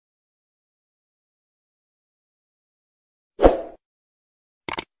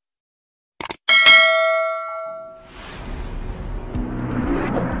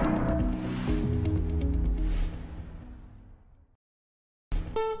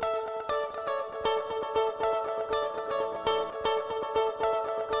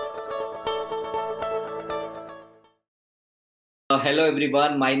Hello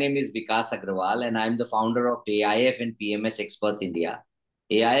everyone, my name is Vikas Agrawal and I'm the founder of AIF and PMS Experts India.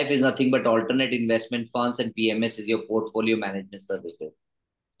 AIF is nothing but alternate investment funds and PMS is your portfolio management services.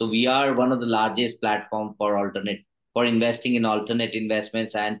 So we are one of the largest platform for investing in alternate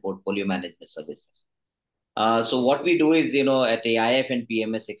investments and portfolio management services. So what we do is, at AIF and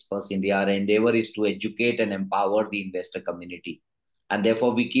PMS Experts India, our endeavor is to educate and empower the investor community. And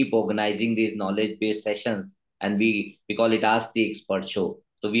therefore, we keep organizing these knowledge-based sessions, and we call it Ask the Expert Show.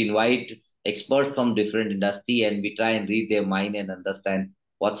 So we invite experts from different industry, and we try and read their mind and understand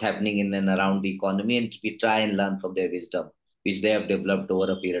what's happening in and around the economy, and we try and learn from their wisdom, which they have developed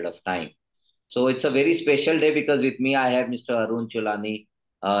over a period of time. So it's a very special day because with me I have Mr. Arun Chulani.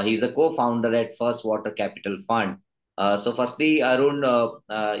 He's the co-founder at First Water Capital Fund. So firstly, Arun,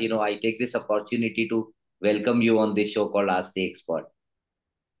 I take this opportunity to welcome you on this show called Ask the Expert.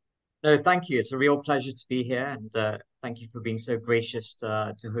 No, thank you. It's a real pleasure to be here, and thank you for being so gracious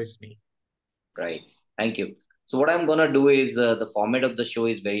to host me. Right. Thank you. So what I'm gonna do is the format of the show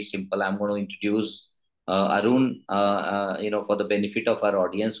is very simple. I'm going to introduce Arun, for the benefit of our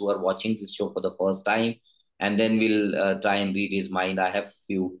audience who are watching this show for the first time, and then we'll try and read his mind. I have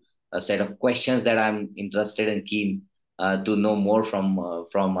few a set of questions that I'm interested and keen to know more from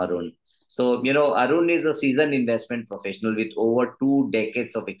Arun. So Arun is a seasoned investment professional with over 2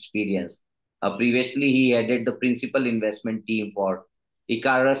 decades of experience. Previously, he headed the principal investment team for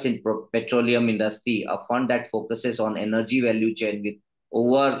Icarus in petroleum industry, a fund that focuses on energy value chain with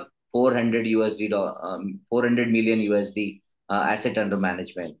over 400 million USD asset under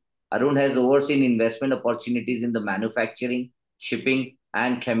management. Arun has overseen investment opportunities in the manufacturing, shipping,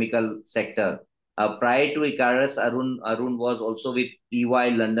 and chemical sector. Prior to Icarus, Arun was also with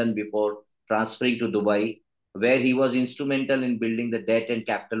EY London before transferring to Dubai, where he was instrumental in building the debt and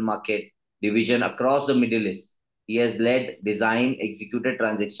capital market division across the Middle East. He has led, designed, executed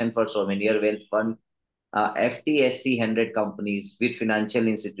transaction for Souvenir Wealth Fund, FTSE 100 companies with financial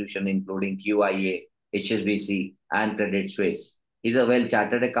institutions including QIA, HSBC, and Credit Suisse. He's a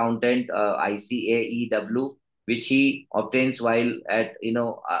well-chartered accountant, ICAEW, which he obtains while at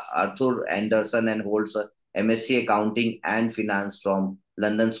Arthur Anderson and holds a MSc Accounting and Finance from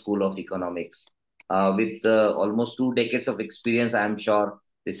London School of Economics. With almost 2 decades of experience, I'm sure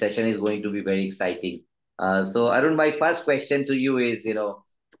this session is going to be very exciting. So Arun, my first question to you is,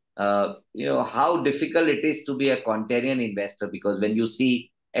 how difficult it is to be a contrarian investor because when you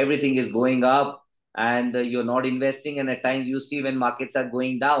see everything is going up and you're not investing, and at times you see when markets are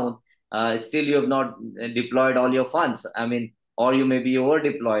going down, still you have not deployed all your funds. I mean, or you may be over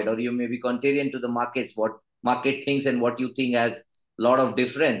deployed, or you may be contrarian to the markets. What market thinks and what you think has a lot of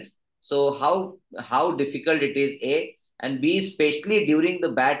difference. So how difficult it is, A, and B, especially during the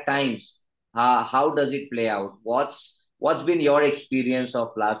bad times, how does it play out? What's been your experience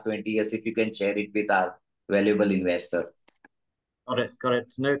of last 20 years, if you can share it with our valuable investors? Got it, got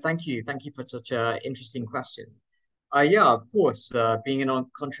it. No, thank you. Thank you for such an interesting question. Yeah, of course, being a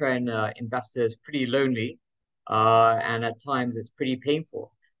contrarian investor is pretty lonely, and at times it's pretty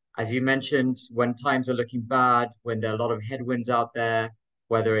painful. As you mentioned, when times are looking bad, when there are a lot of headwinds out there,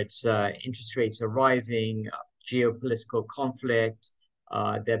 whether it's interest rates are rising, geopolitical conflict,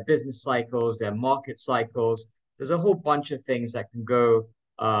 their business cycles, their market cycles, there's a whole bunch of things that can go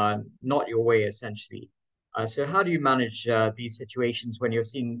not your way, essentially. So how do you manage these situations when you're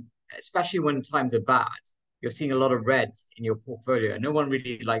seeing, especially when times are bad? You're seeing a lot of red in your portfolio. No one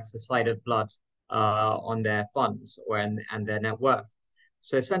really likes the sight of blood on their funds and their net worth.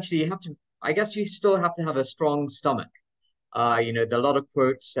 So essentially, you have to. I guess you still have to have a strong stomach. There are a lot of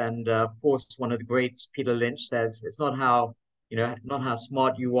quotes, and of course, one of the greats, Peter Lynch, says it's not how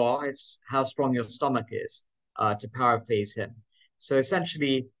smart you are, it's how strong your stomach is. To paraphrase him. So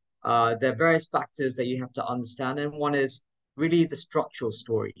essentially, there are various factors that you have to understand, and one is really the structural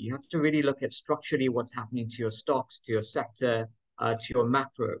story. You have to really look at structurally what's happening to your stocks, to your sector, to your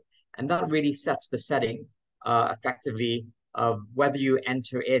macro. And that really sets the setting effectively of whether you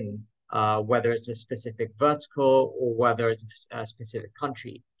enter in, whether it's a specific vertical or whether it's a specific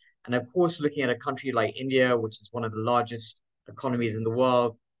country. And of course, looking at a country like India, which is one of the largest economies in the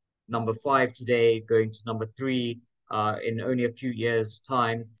world, number 5 today, going to number 3 in only a few years'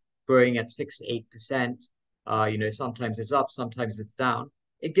 time, growing at 6 to 8%. Sometimes it's up, sometimes it's down.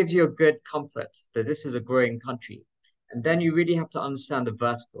 It gives you a good comfort that this is a growing country. And then you really have to understand the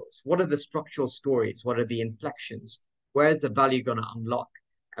verticals. What are the structural stories? What are the inflections? Where is the value going to unlock?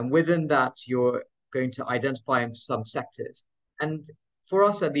 And within that, you're going to identify some sectors. And for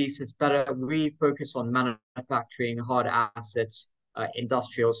us, at least, it's better we focus on manufacturing, hard assets,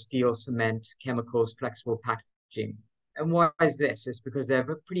 industrial, steel, cement, chemicals, flexible packaging. And why is this? It's because they're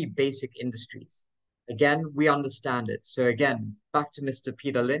pretty basic industries. Again, we understand it. So again, back to Mr.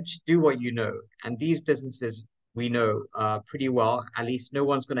 Peter Lynch, do what you know. And these businesses we know pretty well. At least no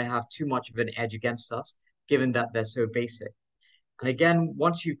one's going to have too much of an edge against us, given that they're so basic. And again,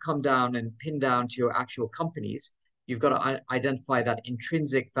 once you come down and pin down to your actual companies, you've got to identify that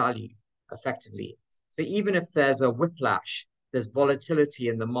intrinsic value effectively. So even if there's a whiplash, there's volatility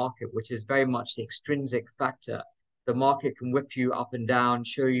in the market, which is very much the extrinsic factor. The market can whip you up and down,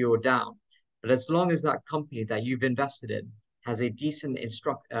 show you you're down. But as long as that company that you've invested in has a decent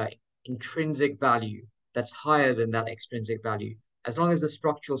intrinsic value that's higher than that extrinsic value, as long as the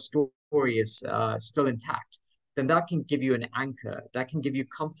structural story is still intact, then that can give you an anchor, that can give you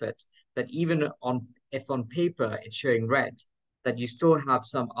comfort that even on if on paper it's showing red, that you still have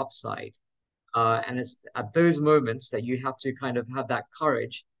some upside. And it's at those moments that you have to kind of have that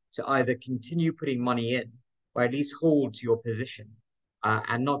courage to either continue putting money in or at least hold to your position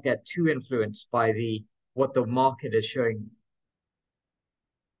and not get too influenced by the what the market is showing.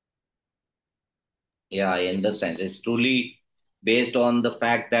 Yeah, I understand. It's truly based on the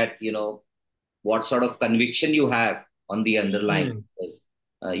fact that, what sort of conviction you have on the underlying. Mm, Because,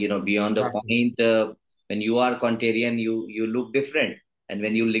 beyond the exactly. point, when you are contrarian, you look different, and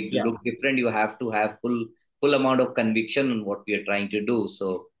when you look Yes. different, you have to have full amount of conviction on what we are trying to do.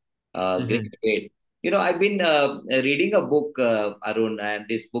 So, great, Hmm. great. I've been reading a book, Arun, and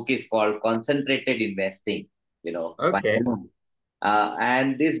this book is called Concentrated Investing. By Okay. Arun.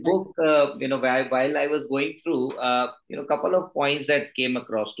 And this book, Nice. while I was going through, a couple of points that came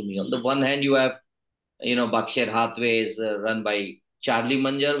across to me. On the one hand, you have, Berkshire Hathaway is run by Charlie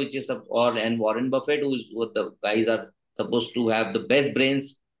Munger, which is and Warren Buffett, who's what the guys are supposed to have the best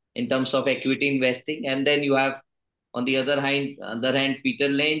brains in terms of equity investing. And then you have, on the other hand, Peter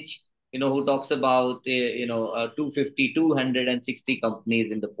Lynch, who talks about, 250, 260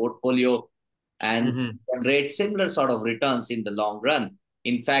 companies in the portfolio and Hmm. generate similar sort of returns in the long run.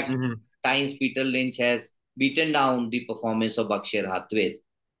 In fact, Hmm. times Peter Lynch has beaten down the performance of Berkshire Hathaway.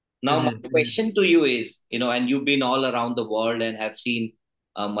 Now, my Hmm. question to you is, and you've been all around the world and have seen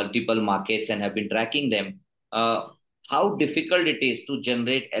multiple markets and have been tracking them. Uh, how difficult it is to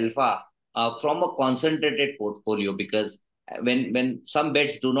generate alpha from a concentrated portfolio? Because when some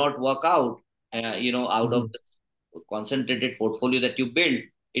bets do not work out, out of Hmm. the concentrated portfolio that you build,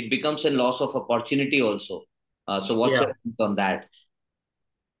 it becomes a loss of opportunity also. So, what's your Yeah. sense on that?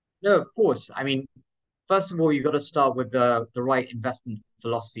 No, of course. I mean, first of all, you've got to start with the right investment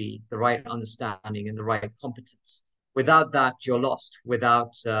philosophy, the right understanding, and the right competence. Without that, you're lost.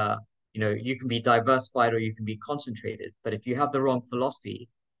 Without, you can be diversified or you can be concentrated. But if you have the wrong philosophy,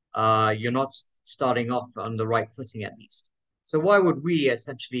 you're not starting off on the right footing at least. So why would we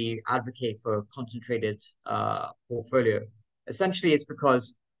essentially advocate for a concentrated portfolio? Essentially, it's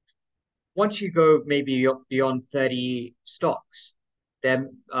because once you go maybe beyond 30 stocks,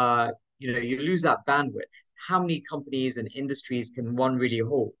 then you lose that bandwidth. How many companies and industries can one really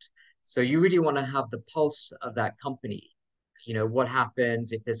hold? So you really want to have the pulse of that company. What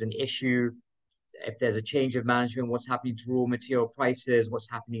happens if there's an issue, if there's a change of management, what's happening to raw material prices, what's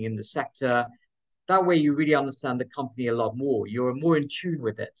happening in the sector. That way you really understand the company a lot more. You're more in tune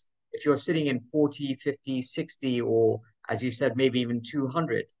with it. If you're sitting in 40, 50, 60, or as you said, maybe even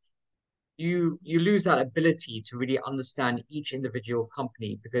 200, you lose that ability to really understand each individual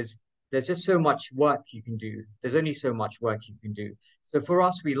company because there's just so much work you can do. There's only so much work you can do. So for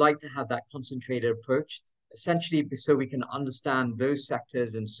us, we like to have that concentrated approach, essentially so we can understand those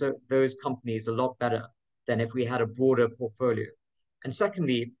sectors and so those companies a lot better than if we had a broader portfolio. And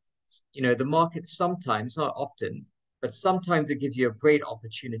secondly, the market sometimes, not often, but sometimes it gives you a great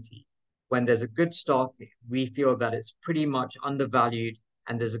opportunity. When there's a good stock, we feel that it's pretty much undervalued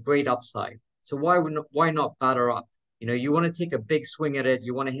and there's a great upside. So why not batter up? You want to take a big swing at it,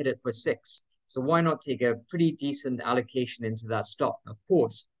 you want to hit it for six. So why not take a pretty decent allocation into that stock? Of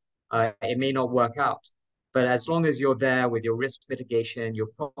course, it may not work out, but as long as you're there with your risk mitigation, your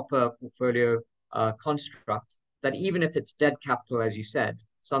proper portfolio construct, that even if it's dead capital, as you said,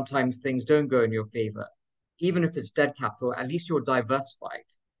 sometimes things don't go in your favor. Even if it's dead capital, at least you're diversified.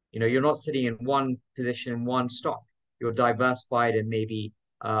 You're not sitting in one position in one stock. You're diversified in maybe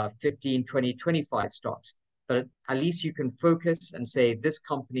 15, 20, 25 stocks. But at least you can focus and say, this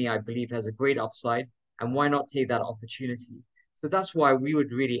company, I believe, has a great upside, and why not take that opportunity? So that's why we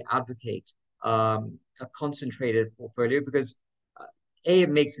would really advocate a concentrated portfolio because it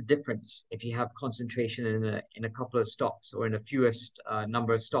makes a difference if you have concentration in a couple of stocks or in a fewest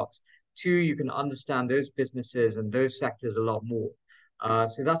number of stocks. Two, you can understand those businesses and those sectors a lot more.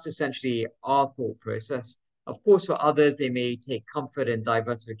 So that's essentially our thought process. Of course, for others, they may take comfort in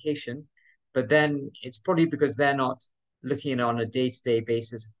diversification, but then it's probably because they're not looking at it on a day-to-day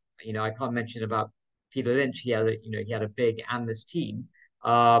basis. I can't mention about Peter Lynch. He had a big analyst team.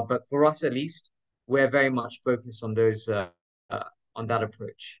 But for us, at least, we're very much focused on uh, on that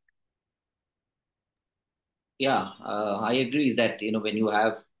approach. Yeah, I agree that, when you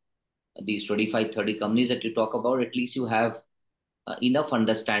have these 25, 30 companies that you talk about, at least you have enough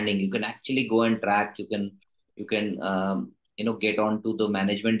understanding. You can actually go and track. You can get on to the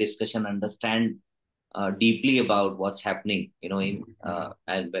management discussion, understand deeply about what's happening. For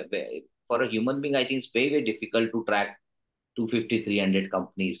a human being, I think it's very, very difficult to track 250, 300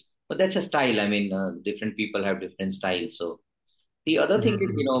 companies. But that's a style. I mean, different people have different styles. So the other thing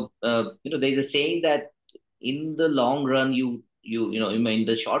is, Mhm. there's a saying that in the long run, in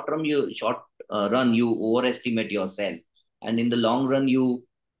the short run, you overestimate yourself, and in the long run, you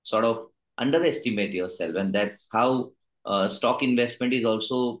sort of underestimate yourself, and that's how stock investment is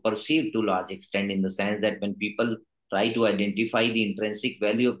also perceived to a large extent, in the sense that when people try to identify the intrinsic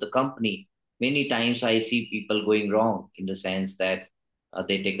value of the company, many times I see people going wrong, in the sense that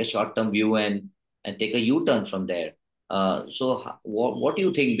they take a short-term view and take a U-turn from there. What do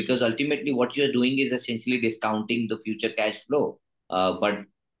you think? Because ultimately, what you're doing is essentially discounting the future cash flow.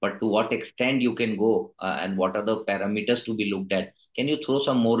 But to what extent you can go, and what are the parameters to be looked at? Can you throw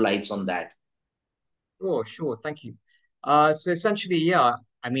some more lights on that? Sure, sure. Thank you. So essentially, yeah,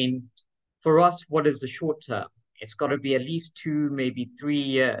 I mean, for us, what is the short term? It's got to be at least 2, maybe 3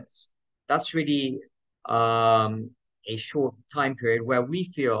 years. That's really a short time period where we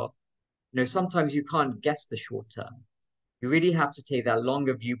feel, sometimes you can't guess the short term. You really have to take that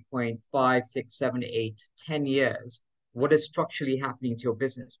longer viewpoint, 5, 6, 7, 8, 10 years. What is structurally happening to your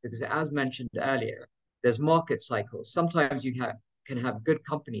business? Because as mentioned earlier, there's market cycles. Sometimes can have good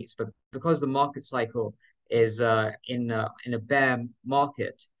companies, but because the market cycle is in a bear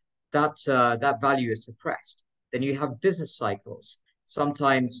market, that value is suppressed. Then you have business cycles.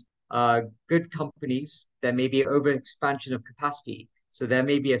 Sometimes good companies, there may be over expansion of capacity. So there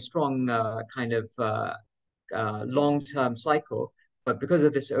may be a strong kind of long-term cycle. But because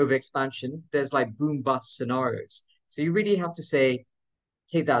of this overexpansion, there's like boom bust scenarios. So you really have to take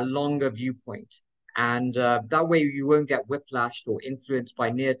that longer viewpoint. And that way you won't get whiplashed or influenced by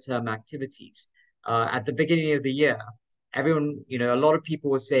near-term activities. At the beginning of the year, a lot of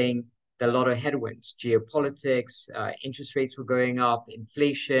people were saying there are a lot of headwinds, geopolitics, interest rates were going up,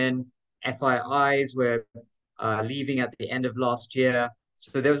 inflation, FIIs were leaving at the end of last year.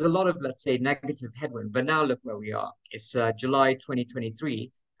 So there was a lot of, let's say, negative headwind. But now look where we are. It's July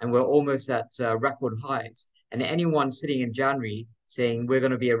 2023, and we're almost at record highs. And anyone sitting in January saying we're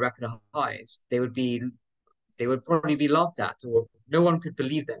going to be at record highs, they would probably be laughed at, or no one could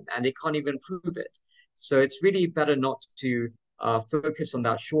believe them, and they can't even prove it. So it's really better not to focus on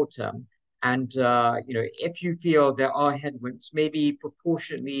that short term. And if you feel there are headwinds, maybe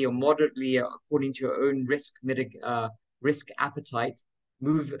proportionately or moderately according to your own risk appetite,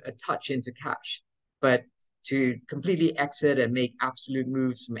 move a touch into cash. But to completely exit and make absolute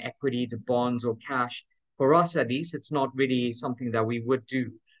moves from equity to bonds or cash, for us at least, it's not really something that we would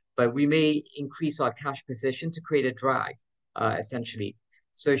do. But we may increase our cash position to create a drag, essentially.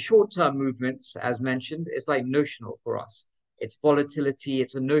 So short-term movements, as mentioned, is like notional for us. It's volatility,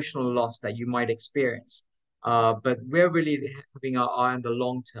 it's a notional loss that you might experience. But we're really having our eye on the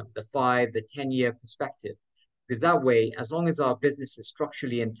long term, the 5, the 10-year perspective. Because that way, as long as our business is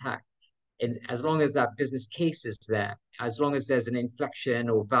structurally intact, and as long as that business case is there, as long as there's an inflection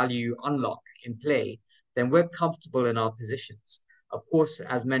or value unlock in play, then we're comfortable in our positions. Of course,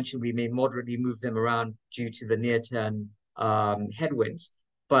 as mentioned, we may moderately move them around due to the near-term headwinds,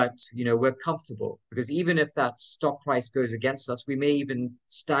 but we're comfortable because even if that stock price goes against us, we may even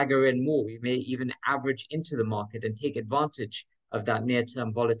stagger in more. We may even average into the market and take advantage of that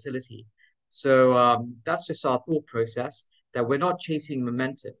near-term volatility. So that's just our thought process that we're not chasing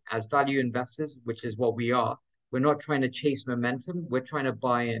momentum as value investors, which is what we are. We're not trying to chase momentum. We're trying to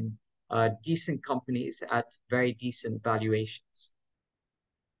buy in decent companies at very decent valuations.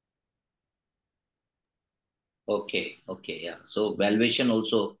 Okay, okay, yeah. So valuation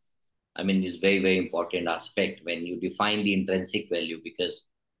also, I mean, is very, very important aspect when you define the intrinsic value, because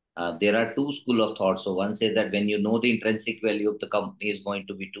there are two school of thought. So one says that when you know the intrinsic value of the company is going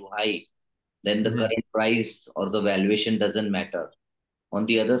to be too high, then the Mhm. current price or the valuation doesn't matter. On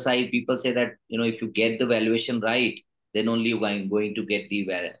the other side, people say that, if you get the valuation right, then only you are going to get the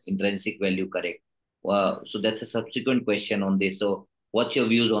intrinsic value correct. So that's a subsequent question on this. So what's your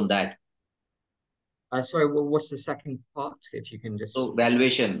views on that? Sorry, what's the second part? If you can just So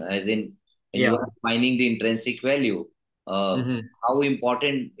valuation, as in, and you Yeah. are finding the intrinsic value, Hmm. how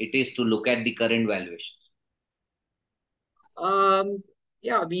important it is to look at the current valuation. Um,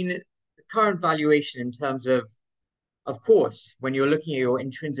 yeah, I mean, the current valuation in terms of course, when you're looking at your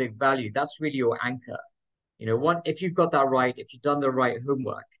intrinsic value, that's really your anchor. If you've got that right, if you've done the right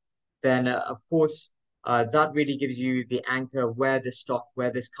homework, then of course, that really gives you the anchor where this stock,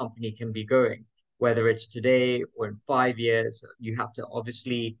 where this company can be going, whether it's today or in 5 years. You have to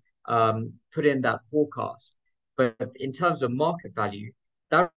obviously put in that forecast. But in terms of market value,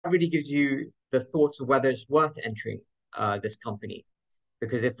 that really gives you the thoughts of whether it's worth entering this company.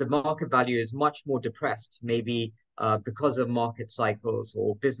 Because if the market value is much more depressed, maybe because of market cycles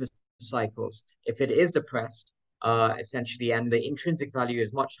or business cycles, if it is depressed, essentially, and the intrinsic value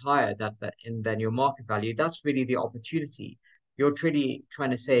is much higher than your market value, that's really the opportunity. You're really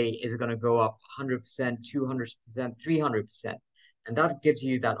trying to say, is it going to go up 100%, 200%, 300%? And that gives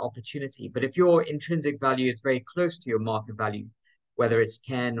you that opportunity. But if your intrinsic value is very close to your market value, whether it's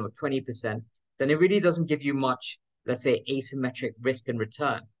 10 or 20%, then it really doesn't give you much, let's say, asymmetric risk and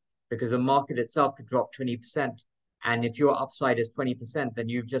return, because the market itself could drop 20%. And if your upside is 20%, then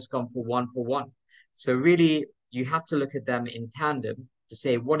you've just gone for one for one. So really, you have to look at them in tandem to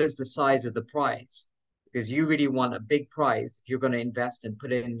say, what is the size of the prize? Because you really want a big prize if you're going to invest and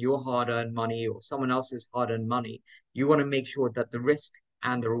put in your hard-earned money or someone else's hard-earned money. You want to make sure that the risk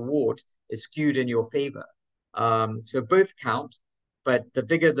and the reward is skewed in your favor. So both count, but the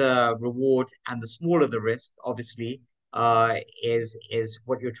bigger the reward and the smaller the risk, obviously, is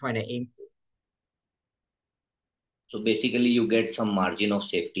what you're trying to aim for. So basically, you get some margin of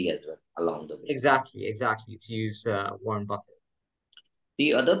safety as well along the way. Exactly, exactly. To use Warren Buffett.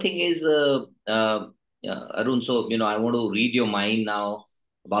 The other thing is, Arun, so, I want to read your mind now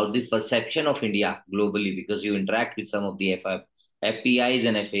about the perception of India globally because you interact with some of the FPIs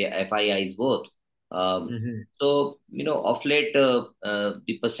and FIIs both. Hmm. So, of late,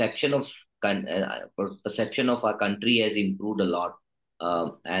 the perception of our country has improved a lot.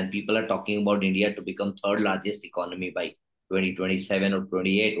 And people are talking about India to become third largest economy by 2027 or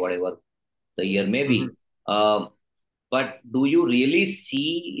 28, whatever the year may Hmm. be. Um, but do you really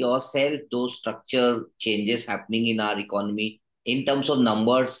see yourself those structure changes happening in our economy in terms of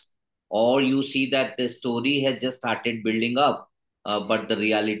numbers, or you see that the story has just started building up, but the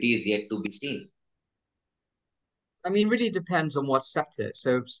reality is yet to be seen? I mean, really depends on what sector.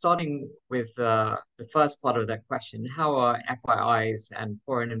 So, starting with the first part of that question, how are FIIs and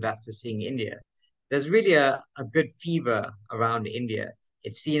foreign investors seeing India? There's really a good fever around India.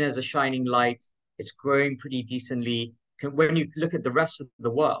 It's seen as a shining light. It's growing pretty decently. When you look at the rest of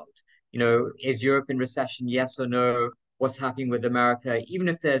the world, is Europe in recession? Yes or no? What's happening with America? Even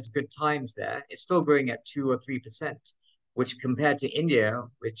if there's good times there, it's still growing at 2 or 3%, which compared to India,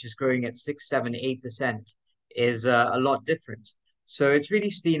 which is growing at 6, 7, 8%, is a lot different. So it's really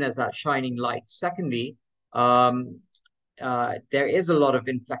seen as that shining light. Secondly, um, there is a lot of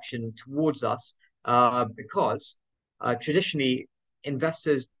inflection towards us because traditionally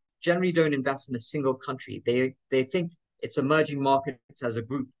investors generally don't invest in a single country. They think it's emerging markets as a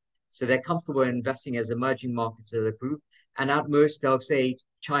group. So they're comfortable investing as emerging markets as a group. And at most they'll say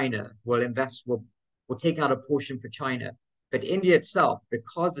China will take out a portion for China. But India itself,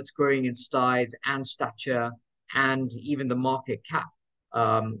 because it's growing in size and stature and even the market cap,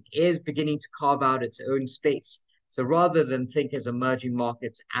 is beginning to carve out its own space. So rather than think as emerging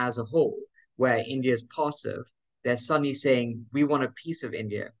markets as a whole, where India is part of, they're suddenly saying, we want a piece of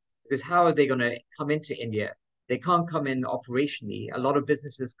India. Because how are they going to come into India? They can't come in operationally. A lot of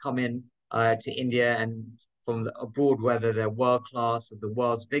businesses come in to India and from abroad, whether they're world class or the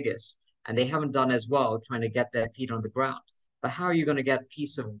world's biggest, and they haven't done as well trying to get their feet on the ground. But how are you going to get a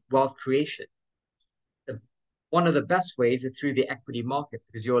piece of wealth creation? One of the best ways is through the equity market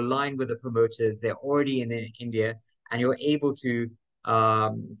because you're aligned with the promoters, they're already in India, and you're able to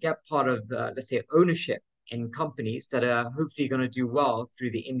get part of, let's say, ownership in companies that are hopefully going to do well through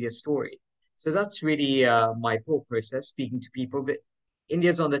the India story. So that's really my thought process, speaking to people that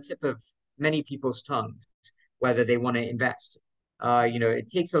India's on the tip of many people's tongues, whether they want to invest. It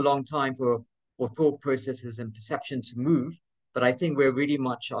takes a long time for thought processes and perception to move, but I think we're really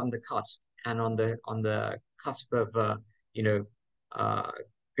much on the cusp and on the cusp of you know uh,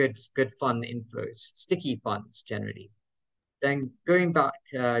 good fund inflows, sticky funds generally. Then going back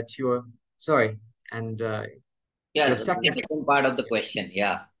to your sorry and Yeah, your the second second part of the question,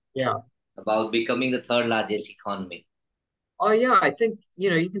 yeah, yeah. about becoming the third largest economy. Oh yeah, I think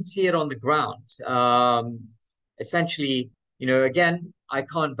you can see it on the ground. Essentially, again, I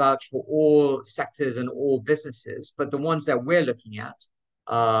can't vouch for all sectors and all businesses, but the ones that we're looking at,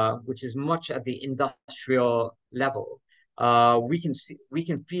 which is much at the industrial level, we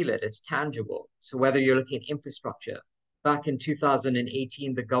can feel it. It's tangible. So whether you're looking at infrastructure, back in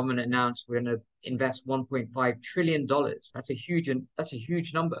 2018, the government announced we're going to invest $1.5 trillion. That's a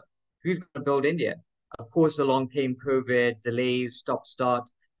huge number. Who's going to build India? Of course, along came COVID, delays, stop start.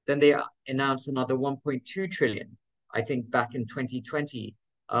 Then they announced another 1.2 trillion, I think back in 2020.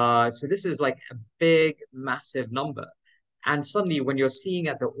 So this is like a big, massive number. And suddenly, when you're seeing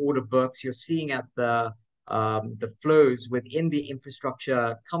at the order books, you're seeing at the flows within the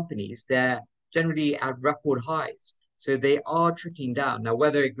infrastructure companies, they're generally at record highs. So they are trickling down. Now,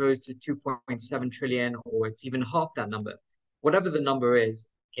 whether it goes to 2.7 trillion or it's even half that number, whatever the number is,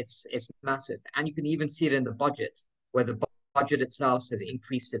 it's massive. And you can even see it in the budget, where the budget itself has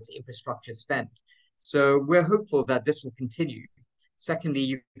increased its infrastructure spend. So we're hopeful that this will continue. Secondly,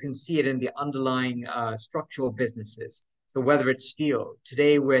 you can see it in the underlying structural businesses. So whether it's steel,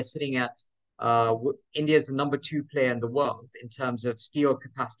 today we're sitting at India is the #2 player in the world in terms of steel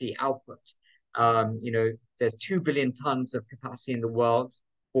capacity output. There's 2 billion tons of capacity in the world,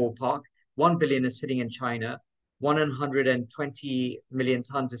 ballpark. 1 billion is sitting in China. 120 million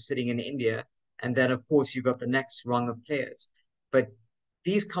tons is sitting in India. And then, of course, you've got the next rung of players. But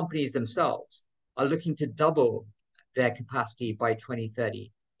these companies themselves are looking to double their capacity by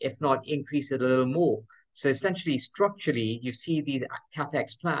 2030, if not increase it a little more. So essentially, structurally, you see these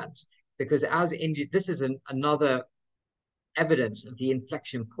capex plans, because as India, this is another evidence of the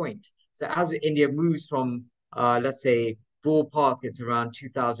inflection point. So as India moves from, let's say, ballpark, it's around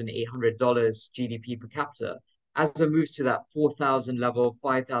 $2,800 GDP per capita. As it moves to that 4,000 level,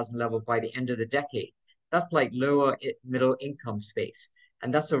 5,000 level by the end of the decade, that's like lower middle income space.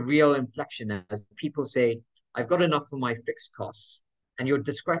 And that's a real inflection as people say, I've got enough for my fixed costs. And your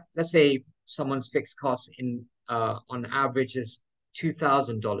let's say someone's fixed costs on average is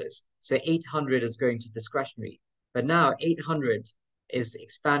 $2,000. So 800 is going to discretionary. But now 800 is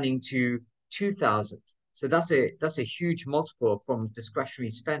expanding to 2,000. So that's a huge multiple from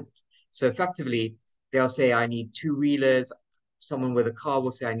discretionary spend. So effectively, they'll say, I need two-wheelers. Someone with a car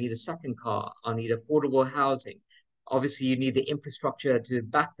will say, I need a second car. I need affordable housing. Obviously, you need the infrastructure to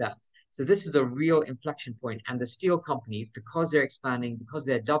back that. So this is a real inflection point. And the steel companies, because they're expanding, because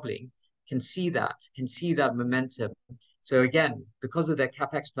they're doubling, can see that momentum. So again, because of their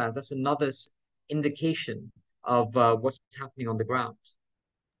capex plans, that's another indication of what's happening on the ground.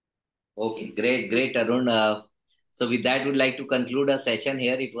 Okay, great, Arun. So with that, we'd like to conclude our session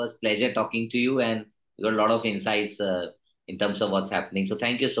here. It was pleasure talking to you, and you got a lot of insights in terms of what's happening. So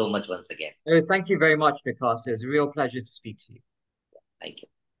thank you so much once again. Thank you very much, Vikas. It was a real pleasure to speak to you. Thank you.